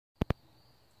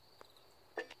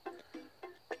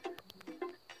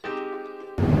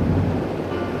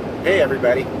Hey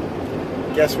everybody,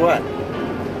 guess what?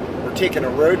 We're taking a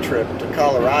road trip to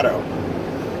Colorado.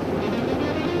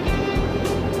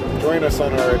 Join us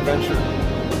on our adventure.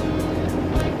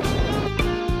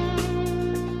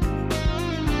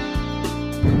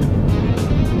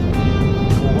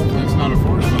 Hopefully it's not a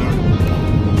forest fire.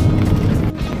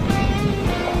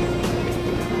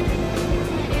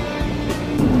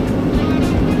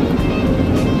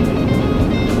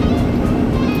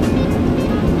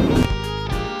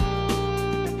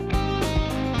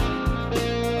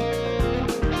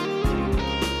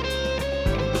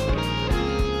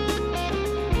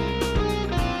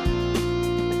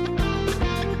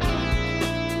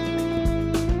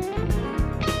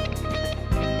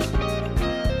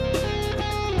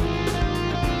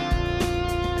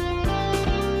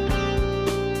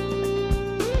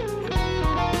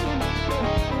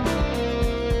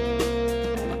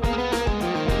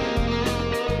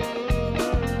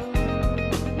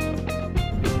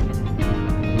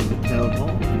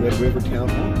 Red River Town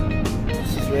Hall.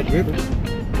 This is Red River.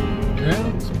 Yeah,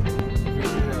 it's very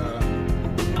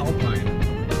alpine.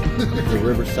 The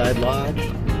Riverside Lodge.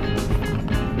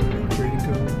 Trading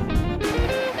code.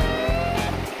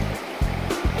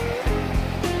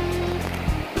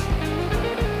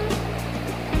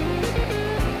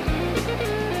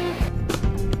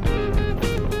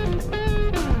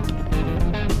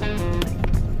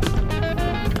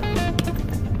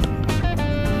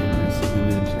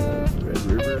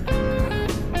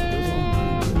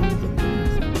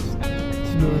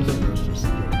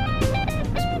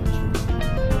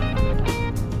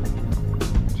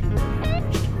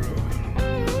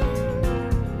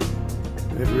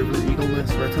 Red River Eagle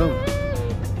Nest Raton.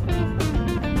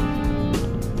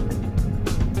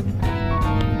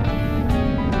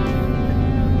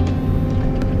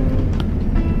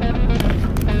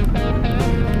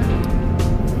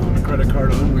 On a credit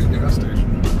card only gas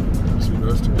station. See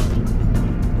those two often.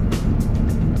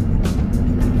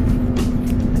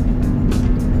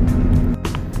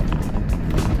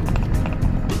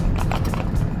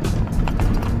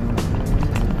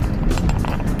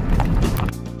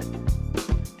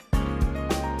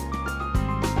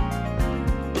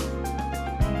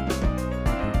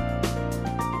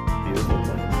 Beautiful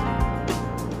place.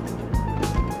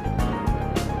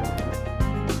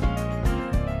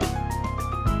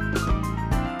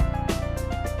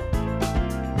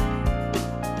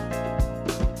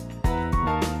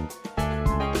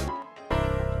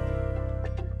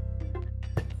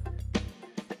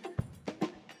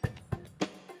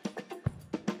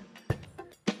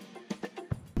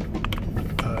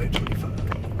 I-25.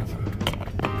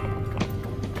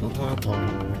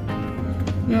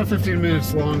 Yeah, 15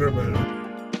 minutes longer, but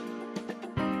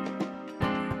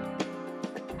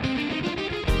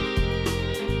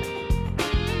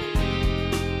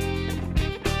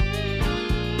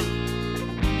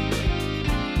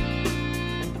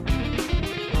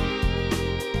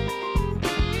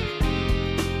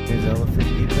Here's Elephant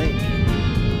Eat Lake.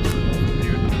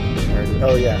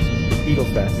 Oh yeah, Eagle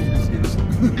Fest.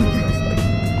 Eagle Fest Lake.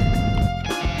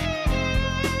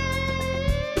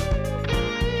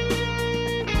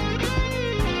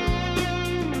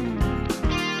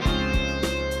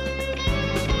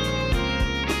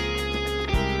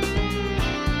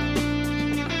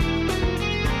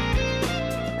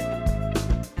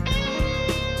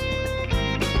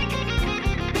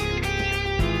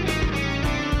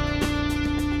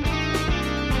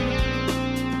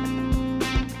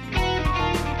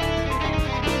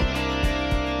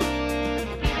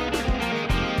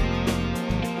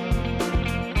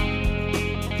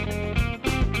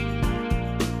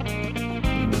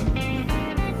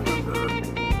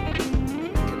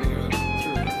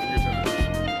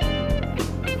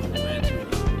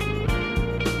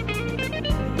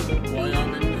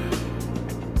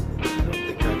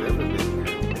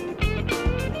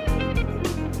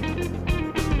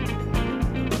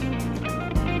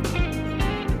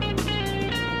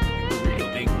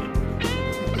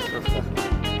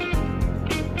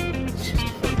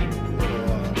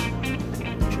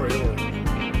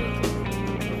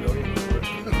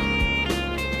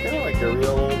 A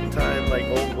real old time, like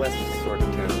old west sort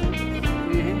of town.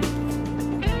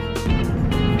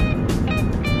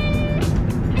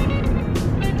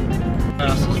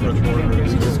 passes where the border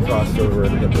is. We just crossed over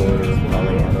the border of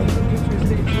Colorado.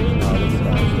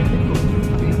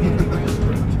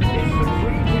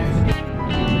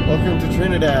 Welcome to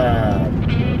Trinidad.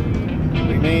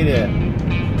 We made it.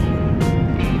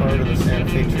 Part of the Santa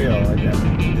Fe Trail. I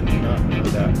definitely did not know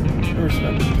that. Never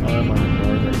spent time on the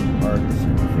northern part of the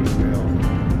Santa Fe Trail.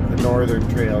 The northern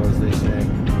trail, as they say.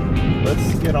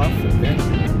 Let's get off the bench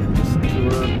and just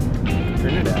tour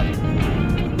Trinidad.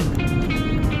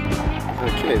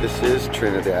 Okay, this is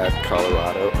Trinidad,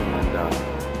 Colorado, and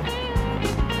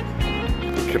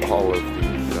look at all of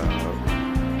these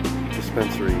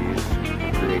dispensaries,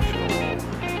 recreational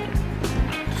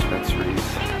dispensaries,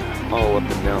 all up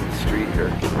and down the street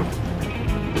here.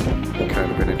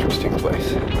 Kind of an interesting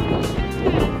place.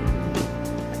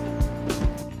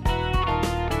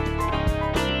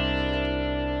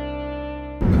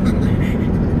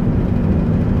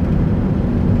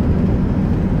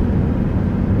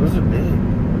 Those are big.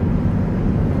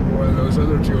 Boy, those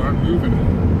other two aren't moving.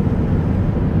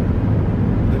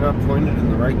 They're not pointed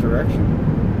in the right direction.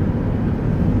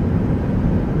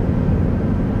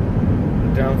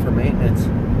 They're down for maintenance.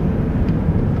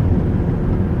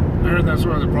 I heard that's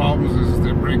one of the problems is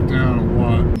they break down a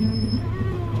lot.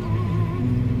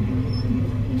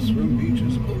 Swim beach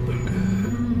is open.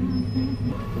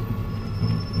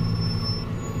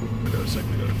 I got a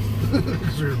second ago.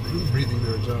 Because we were breathing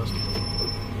their exhaust.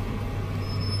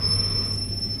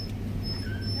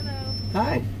 Hello.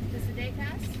 Hi. Is this a day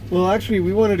pass? Well, actually,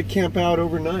 we wanted to camp out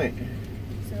overnight.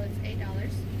 So it's $8.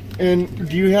 And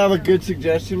do you have a good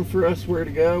suggestion for us where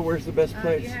to go? Where's the best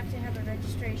place? You have to have a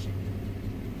registration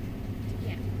to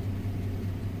camp.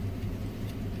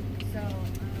 So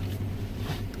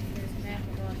there's a map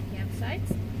of all the campsites.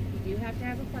 You do have to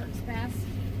have a parks pass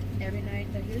every night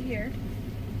that you're here.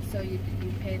 So you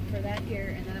paid for that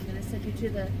here, and then I'm going to send you to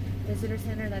the visitor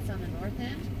center that's on the north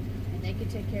end, and they can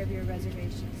take care of your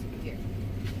reservations here.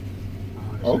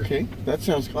 Okay, that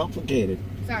sounds complicated.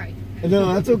 Sorry.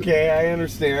 No, that's okay. I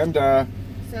understand.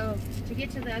 So to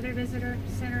get to the other visitor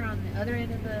center on the other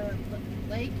end of the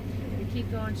lake, you keep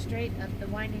going straight up the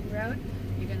winding road.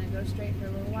 You're going to go straight for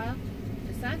a little while.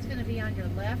 The sign's going to be on your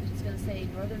left. It's going to say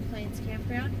Northern Plains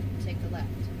Campground. Take the left.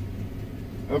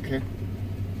 Okay.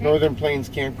 Northern Plains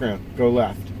Campground. Go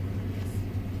left.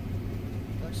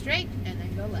 Go straight and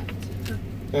then go left.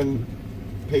 And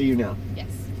pay you now. Yes.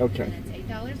 Okay. And it's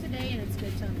 $8 a day, and it's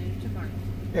good till noon tomorrow.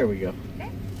 There we go. Okay.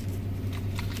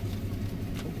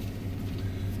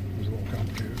 It was a little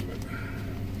complicated, but.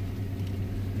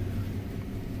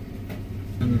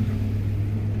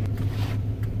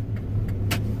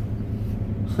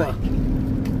 Huh.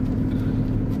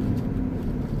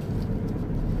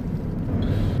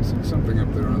 Something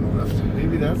up there on the left.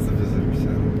 Maybe that's the visitor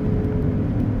center.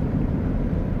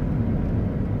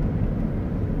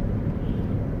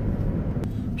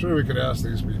 I'm sure we could ask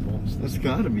these people. That's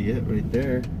got to be it right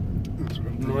there. That's what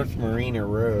I'm thinking. North Marina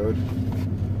Road.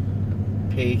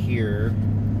 Pay here.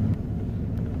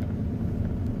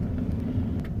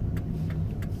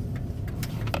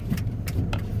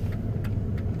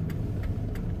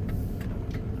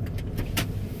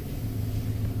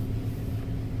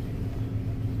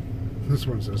 This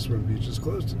one says swim beach is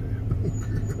closed today.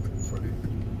 Funny.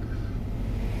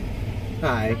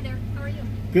 Hi. Hi there. How are you?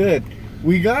 Good.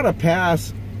 We got to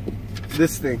pass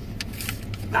this thing.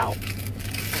 Ow.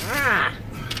 Ah.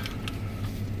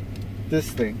 This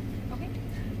thing. Okay.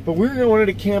 But we wanted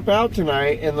to camp out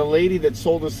tonight, and the lady that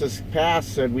sold us this pass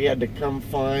said we had to come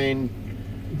find...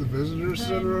 The visitor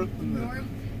center? North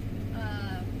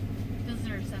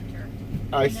Visitor Center.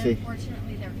 I And see.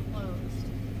 Unfortunately, they're closed.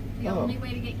 The Oh. only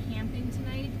way to get camping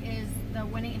tonight is the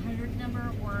 1-800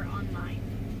 number or online.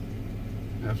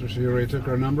 After she already took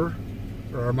our number?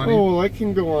 Or our money? Oh, well, I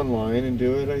can go online and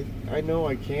do it. I know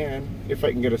I can. If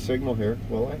I can get a signal here,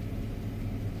 will I?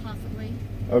 Possibly.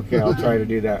 Okay, I'll try to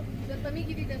do that. But let me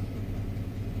give you this.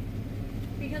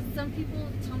 Because some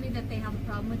people tell me that they have a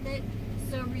problem with it.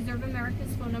 So Reserve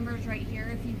America's phone number is right here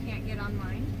if you can't get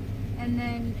online. And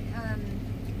then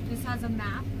this has a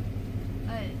map.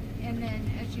 And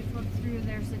then as you flip through,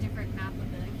 there's a different map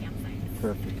of the campsites.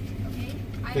 Perfect. Okay?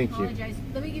 I Thank you. apologize.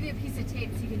 Let me give you a piece of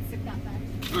tape so you can stick that back.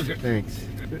 Okay. Thanks.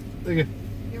 Thank you.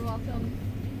 You're welcome.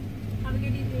 Have a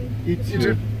good evening. You Good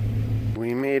too. night.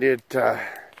 We made it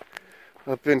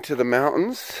up into the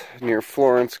mountains near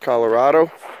Florence,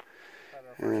 Colorado.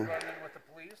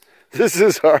 This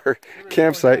is our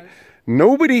campsite.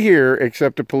 Nobody here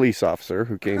except a police officer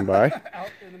who came by. Out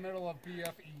in the middle of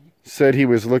BFE. Said he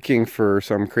was looking for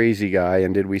some crazy guy,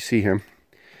 and did we see him?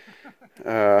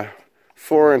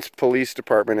 Florence Police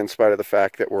Department, in spite of the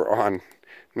fact that we're on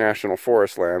National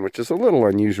Forest land, which is a little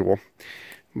unusual.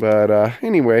 But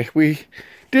anyway, we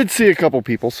did see a couple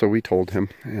people, so we told him.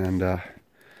 And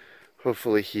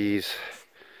hopefully he's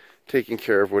taking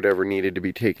care of whatever needed to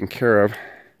be taken care of.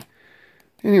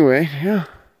 Anyway, yeah.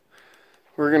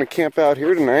 We're going to camp out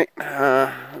here tonight.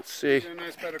 Let's see. A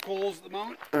nice bed of coals at the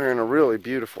moment. We're in a really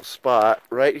beautiful spot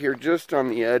right here just on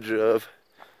the edge of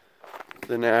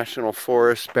the National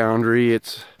Forest boundary.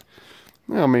 It's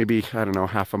well, maybe, I don't know,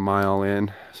 half a mile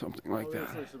in, something like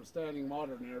that. There's some standing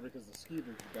water in there because the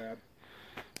mosquitoes are bad.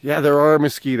 Yeah, there are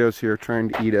mosquitoes here trying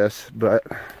to eat us, but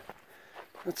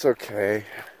it's okay.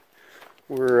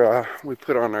 We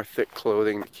put on our thick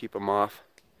clothing to keep them off.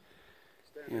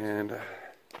 And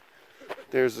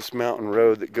there's this mountain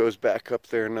road that goes back up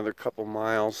there another couple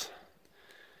miles.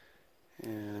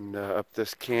 And up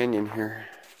this canyon here.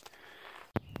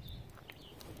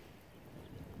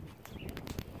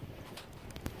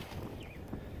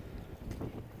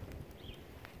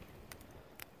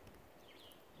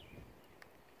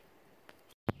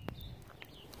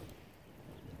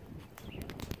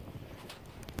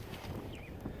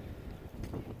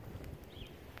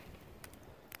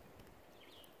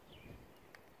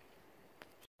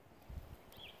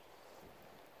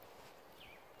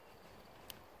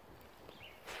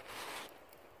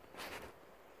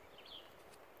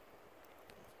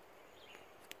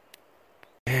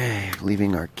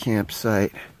 Leaving our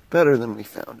campsite better than we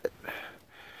found it.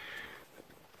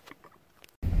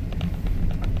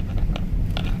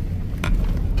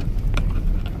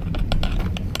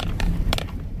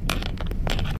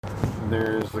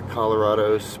 There's the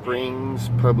Colorado Springs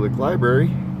Public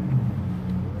Library,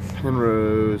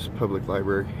 Penrose Public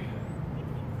Library.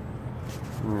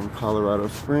 We're in Colorado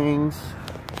Springs,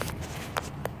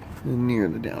 and near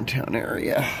the downtown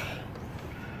area.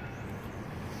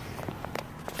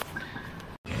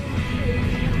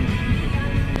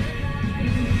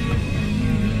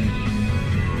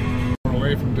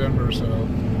 Away from Denver, so it'll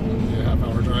be a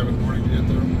half-hour drive in the morning to get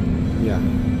there. Yeah.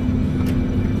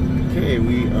 Okay,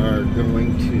 we are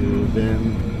going to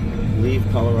then leave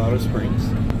Colorado Springs.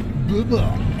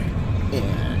 Bye-bye.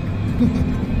 And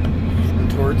heading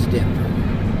towards Denver.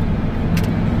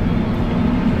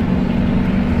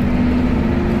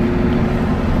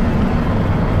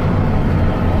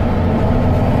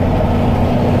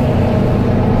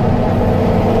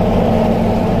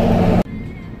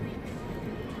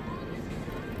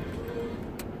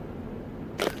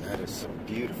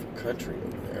 Beautiful country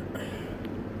over there.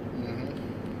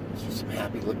 Those are some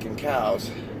happy looking cows.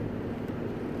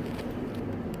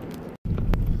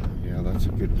 Yeah, that's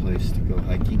a good place to go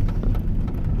hiking.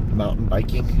 Mountain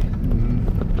biking.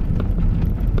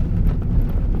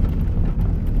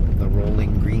 The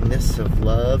rolling greenness of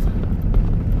love.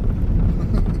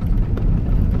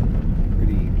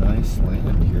 Pretty nice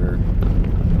land here.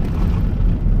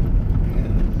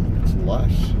 Yeah, it's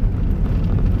lush.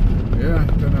 Yeah,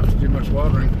 don't have to do much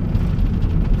watering.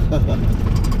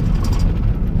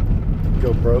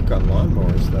 Go broke on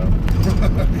lawnmowers, though.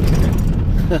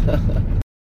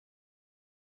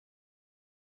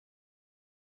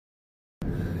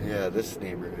 Yeah, this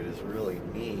neighborhood is really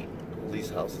neat. All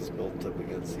these houses built up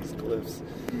against these cliffs.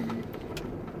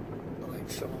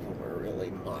 Like, some of them are really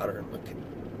modern looking.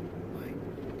 Like,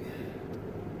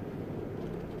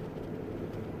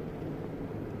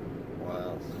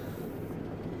 wow.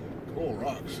 Cool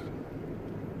rocks.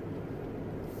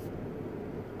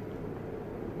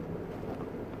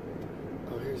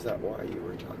 Oh, here's that Y you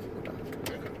were talking about.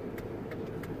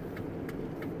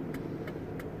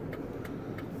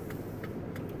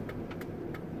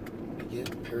 Again,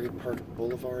 Perry Park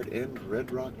Boulevard and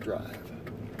Red Rock Drive.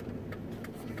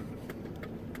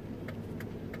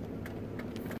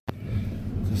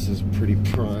 This is pretty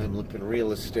prime looking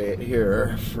real estate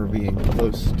here for being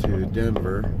close to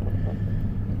Denver.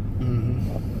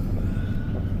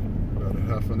 About a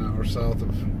half an hour south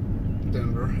of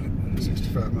Denver,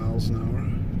 65 miles an hour.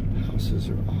 Houses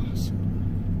are awesome.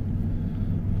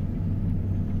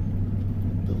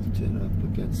 Built in up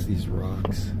against these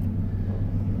rocks.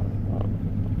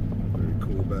 Very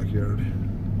cool backyard.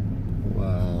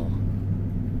 Wow.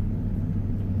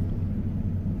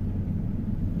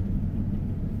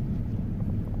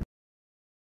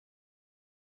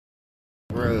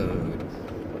 Road.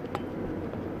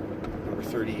 Number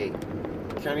 38.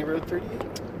 County Road 38?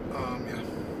 Yeah.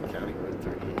 County Road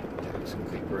 38. Jackson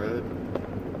Creek Road.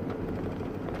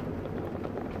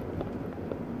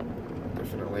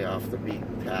 Definitely off the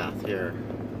beaten path here.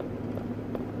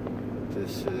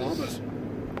 This is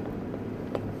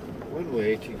one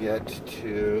way to get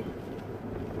to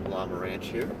Llama Ranch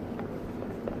here.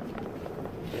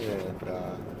 And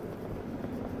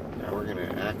now we're going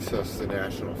to access the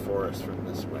National Forest from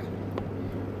this way.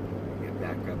 Get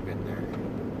back up in there.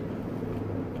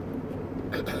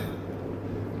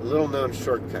 A little known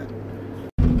shortcut.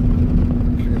 Okay.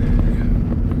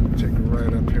 Take a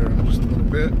right up here in just a little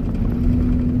bit.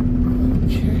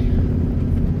 Okay.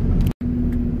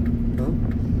 Oh,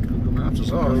 Google Maps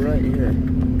is off. oh, right here.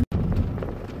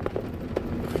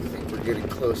 I think we're getting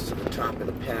close to the top of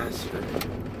the pass here.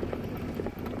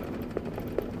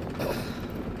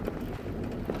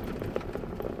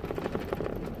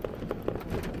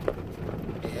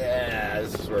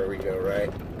 go,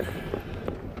 right?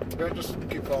 Yeah, just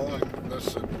keep following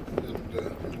this, and in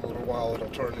a little while it'll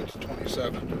turn into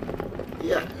 27.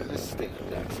 Yeah, this state.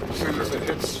 As soon as it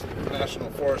hits National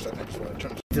Forest, I think is when it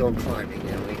turns. Still climbing,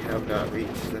 and we have not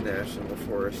reached the National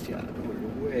Forest yet.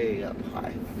 We're way up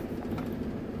high.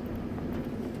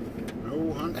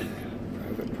 No hunting.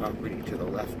 Private property to the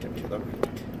left and to the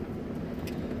right.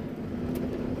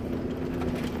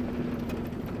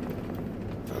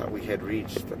 Thought we had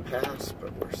reached the pass,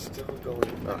 but we're still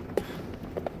going up.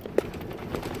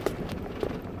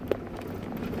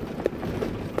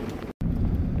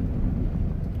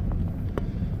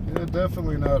 Yeah,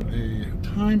 definitely not a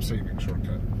time-saving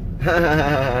shortcut.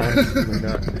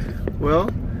 Not. Well,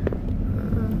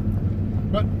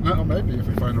 but no, maybe if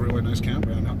we find a really nice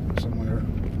campground out somewhere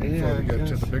before we get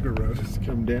to the bigger road. Just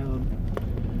come down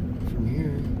from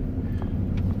here.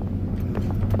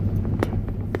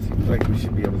 Seems like we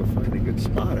should be able to find a good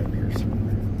spot up here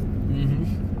somewhere.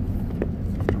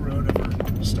 If the road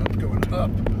ever stopped going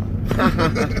up.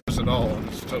 At all,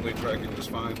 it's totally tracking just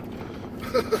fine.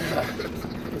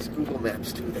 Does Google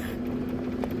Maps do that?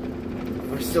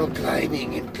 We're still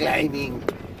climbing and climbing.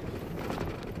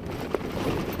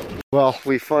 Well,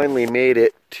 we finally made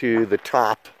it to the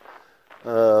top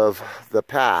of the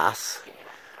pass.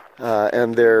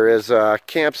 And there is a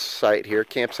campsite here,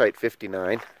 campsite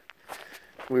 59.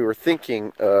 We were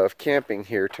thinking of camping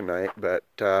here tonight, but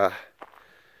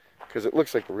because it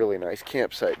looks like a really nice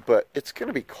campsite, but it's going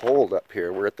to be cold up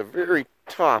here. We're at the very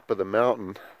top of the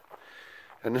mountain,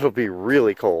 and it'll be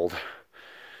really cold.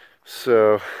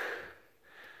 So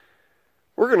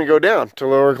we're going to go down to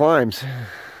lower climbs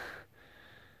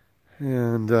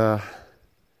and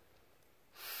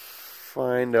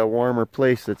find a warmer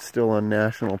place that's still on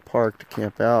National Park to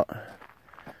camp out.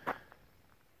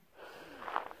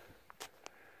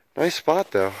 Nice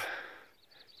spot though.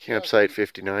 Campsite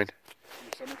 59.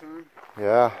 Summertime?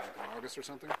 Yeah. In August or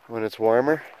something? When it's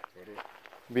warmer. It'll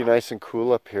be nice and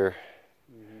cool up here.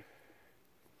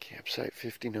 Campsite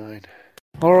 59.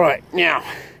 Alright, now,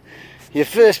 your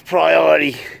first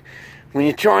priority when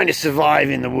you're trying to survive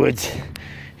in the woods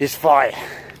is fire.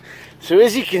 So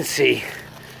as you can see,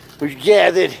 we've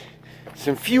gathered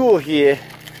some fuel here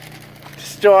to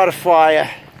start a fire,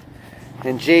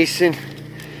 and Jason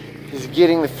is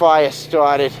getting the fire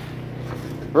started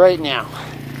right now.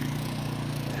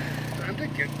 Time to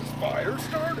get this fire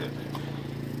started.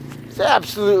 It's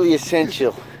absolutely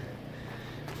essential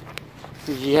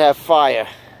that you have fire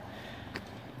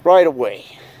right away.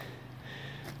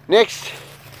 Next,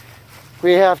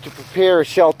 we have to prepare a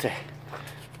shelter.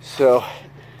 So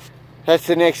that's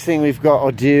the next thing we've got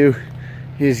to do,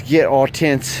 is get our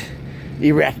tents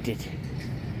erected.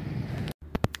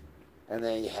 And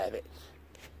there you have it.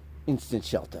 Instant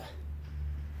shelter.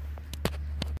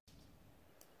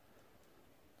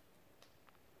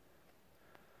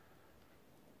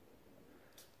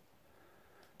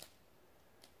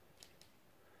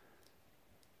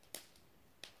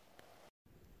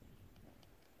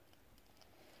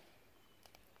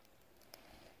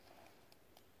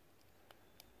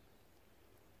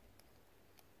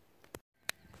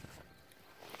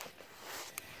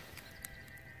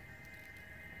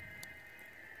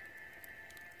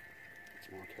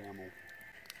 More camel.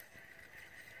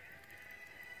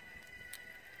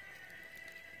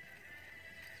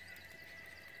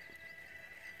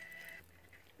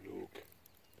 Luke,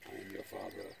 I am your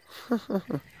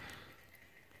father.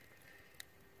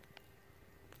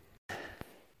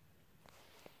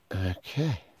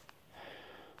 Okay.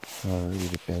 All ready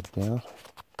to bed down.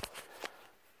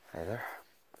 Hi there.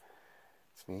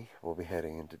 It's me. We'll be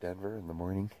heading into Denver in the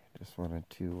morning. Just wanted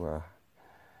to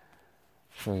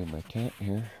show you my tent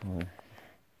here.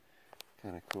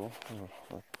 Kind of cool.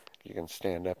 Look, you can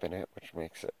stand up in it, which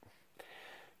makes it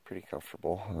pretty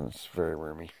comfortable. It's very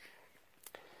roomy.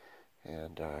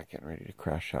 And getting ready to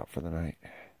crash out for the night.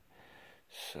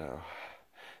 So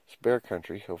it's bear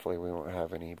country. Hopefully we won't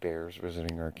have any bears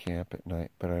visiting our camp at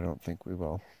night, but I don't think we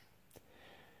will.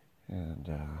 And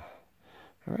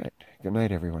all right. Good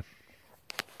night, everyone.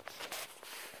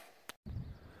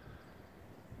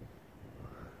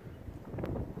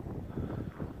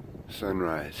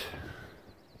 Sunrise.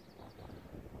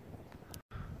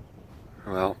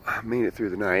 Well, I made it through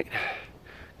the night.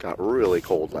 Got really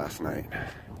cold last night.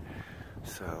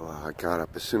 So I got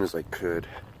up as soon as I could.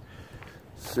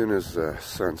 As soon as the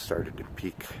sun started to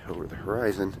peek over the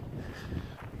horizon.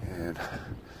 And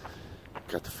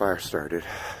got the fire started.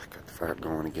 Got the fire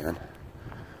going again.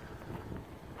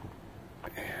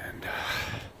 And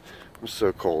it was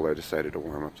so cold I decided to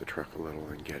warm up the truck a little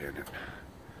and get in it.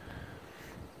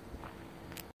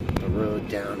 The road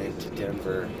down into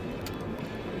Denver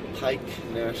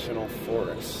Pike National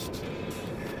Forest.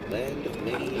 Land of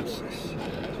many uses.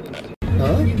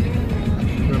 Huh?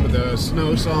 Remember the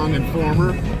snow song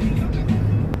Informer?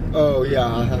 Oh,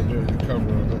 yeah. They're doing the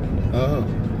cover of it. Oh.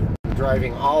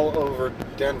 Driving all over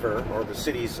Denver, or the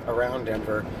cities around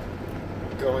Denver,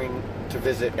 going to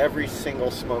visit every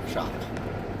single smoke shop.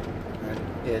 And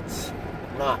it's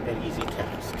not an easy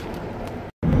task.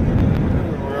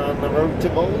 We're on the road to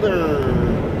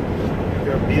Boulder. Look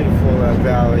how beautiful that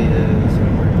valley is. Oh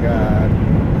my God.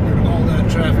 Look at all that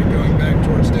traffic going back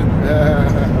towards Denver.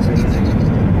 Amazing.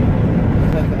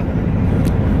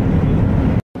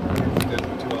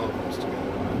 2 elements together.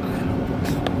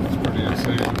 It's pretty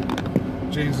insane.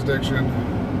 Jane's Addiction.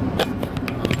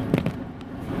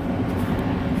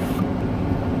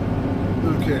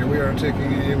 Okay, we are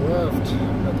taking a left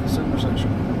at this intersection.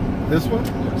 This one?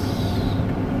 Yes.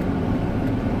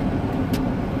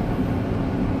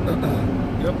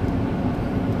 Yep.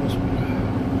 This one.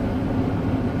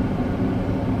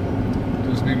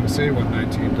 Doesn't even say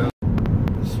 119, does it?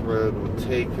 This road will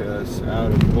take us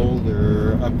out of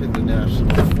Boulder up into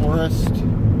National Forest,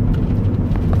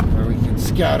 where we can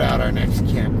scout out our next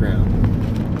campground.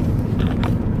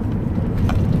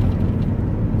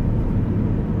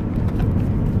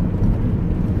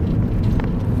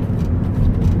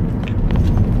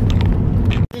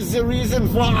 This is the reason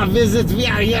for our visit. We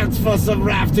are here for some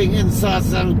rafting and saw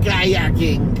some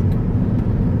kayaking.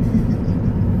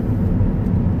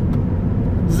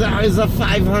 There is a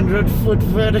 500-foot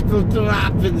vertical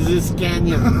drop in this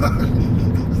canyon.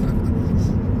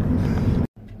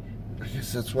 I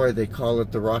guess that's why they call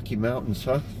it the Rocky Mountains,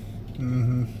 huh?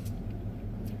 Mm-hmm.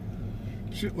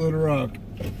 Shitload of rock.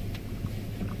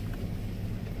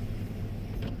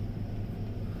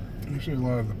 Actually, a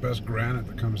lot of the best granite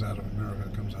that comes out of America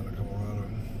comes out of Colorado.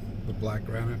 The black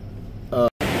granite.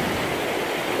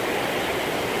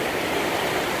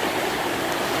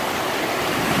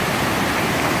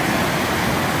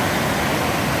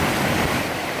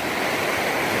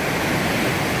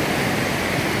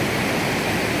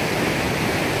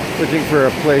 Looking for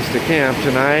a place to camp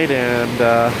tonight, and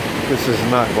this is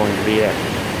not going to be it.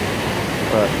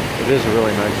 But it is a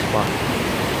really nice spot.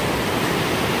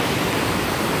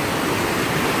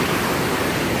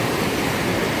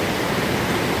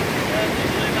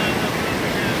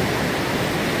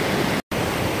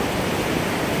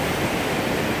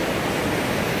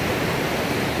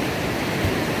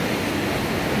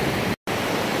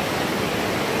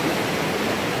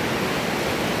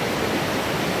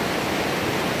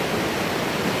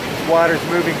 Water's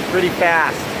moving pretty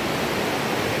fast.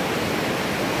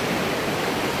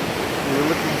 We were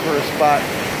looking for a spot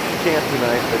to camp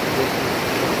tonight, but this is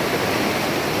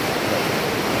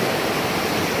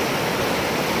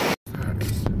that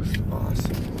is just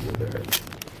awesome over there.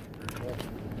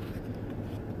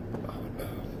 Oh no,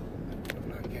 I'm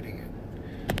not getting it.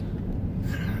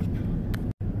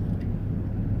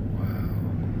 Wow,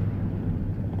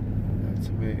 that's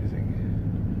amazing.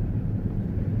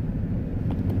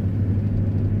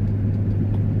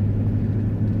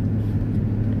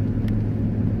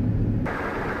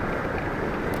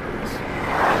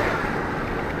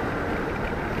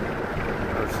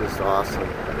 This is awesome.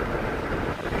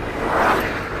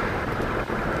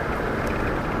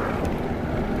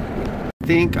 I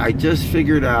think I just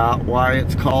figured out why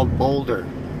it's called Boulder.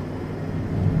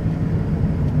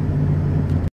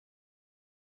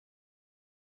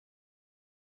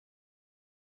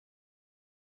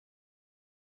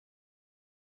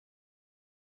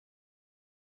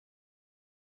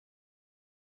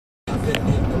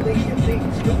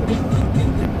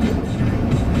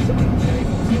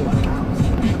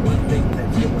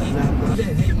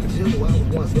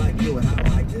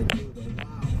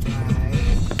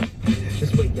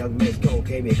 Young Miss Cole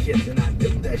gave me a kiss and I knew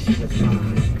that she was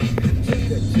mine. Took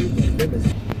her to the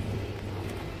limousine.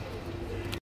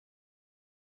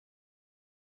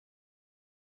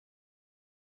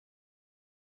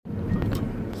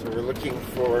 So we're looking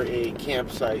for a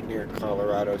campsite near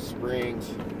Colorado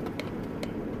Springs.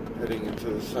 Heading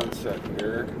into the sunset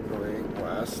here, going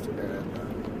west, and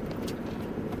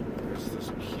there's this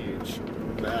huge,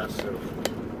 massive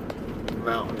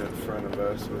mountain in front of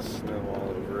us with snow all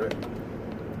over it.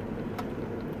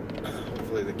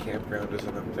 Hopefully the campground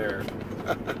isn't up there.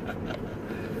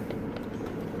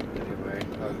 Anyway,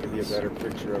 I'll give you a better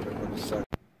picture of it when the sun.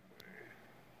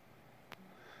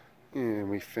 And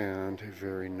we found a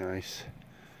very nice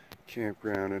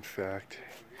campground, in fact,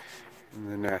 in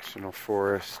the National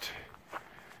Forest,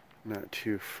 not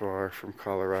too far from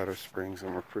Colorado Springs,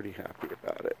 and we're pretty happy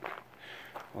about it,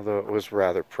 although it was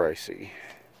rather pricey.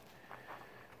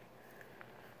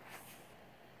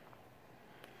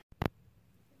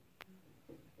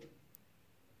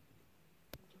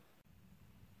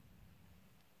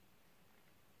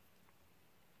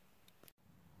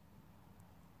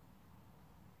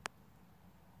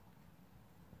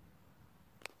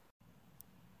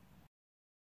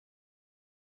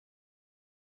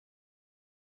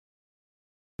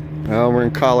 Well, we're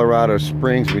in Colorado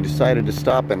Springs. We decided to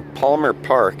stop in Palmer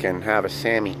Park and have a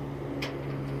Sammy.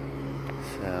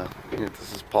 So,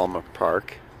 this is Palmer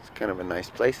Park. It's kind of a nice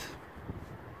place.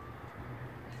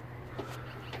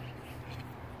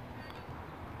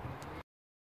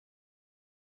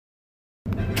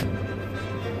 Like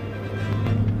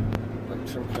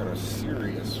some kind of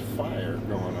serious fire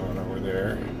going on over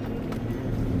there.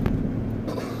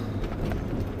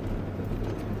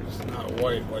 It's not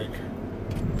white like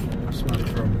smoke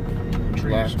from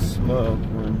trees. Black smoke.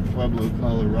 We're in Pueblo,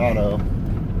 Colorado.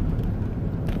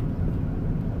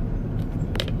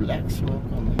 Black smoke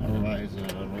on the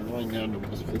horizon. We're going down to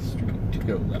West 5th Street to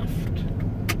go left.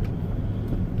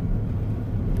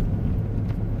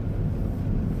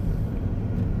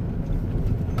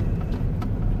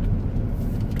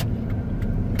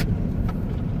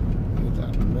 Look at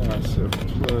that massive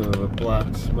plume of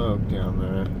black smoke down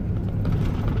there.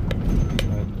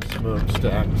 Behind the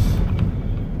smokestacks.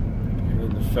 Here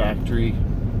in the factory.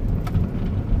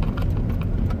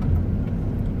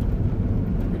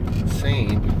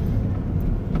 Insane.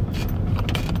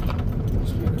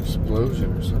 Must be an explosion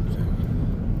or something.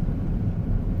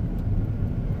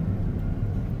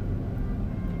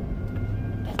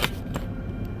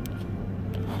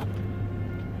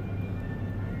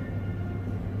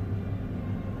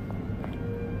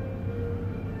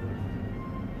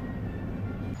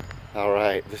 All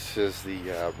right, this is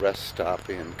the rest stop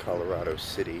in Colorado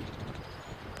City.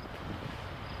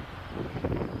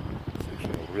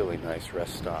 Really nice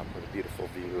rest stop with a beautiful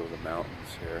view of the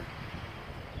mountains here.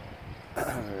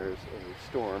 There's a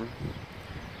storm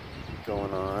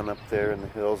going on up there in the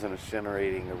hills, and it's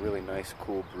generating a really nice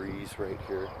cool breeze right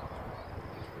here.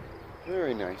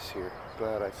 Very nice here.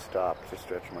 Glad I stopped to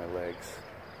stretch my legs.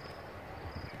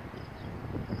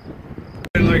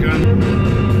 Like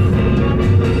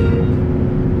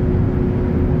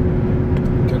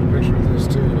get a picture of this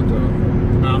too with the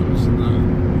mountains and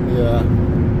the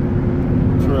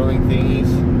Twirling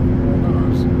thingies.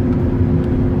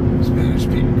 Spanish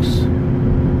peaks.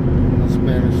 The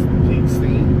Spanish peaks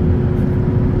thing.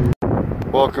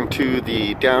 Welcome to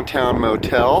the Downtown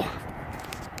Motel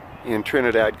in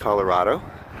Trinidad, Colorado.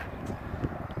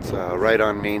 It's right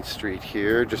on Main Street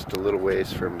here, just a little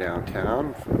ways from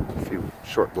downtown. A few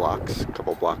short blocks, a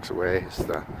couple blocks away is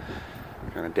the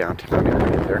kind of downtown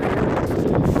area there.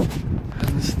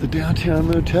 And this is the Downtown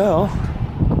Motel.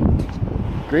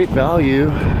 Great value.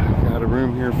 Got a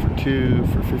room here for two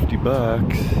for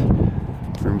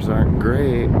 $50. Rooms aren't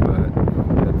great, but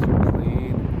beds are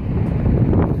clean.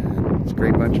 And it's a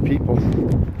great bunch of people.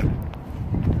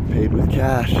 Paid with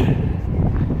cash. And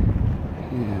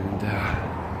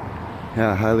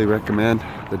yeah, I highly recommend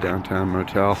the Downtown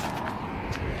Motel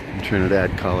in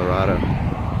Trinidad, Colorado.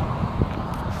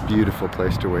 Beautiful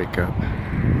place to wake up.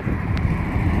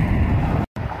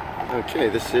 Okay,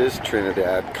 this is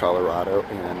Trinidad, Colorado,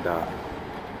 and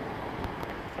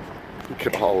look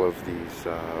at all of these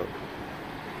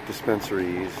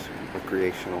dispensaries,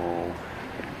 recreational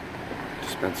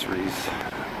dispensaries,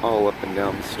 all up and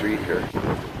down the street here.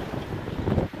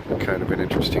 Kind of an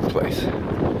interesting place.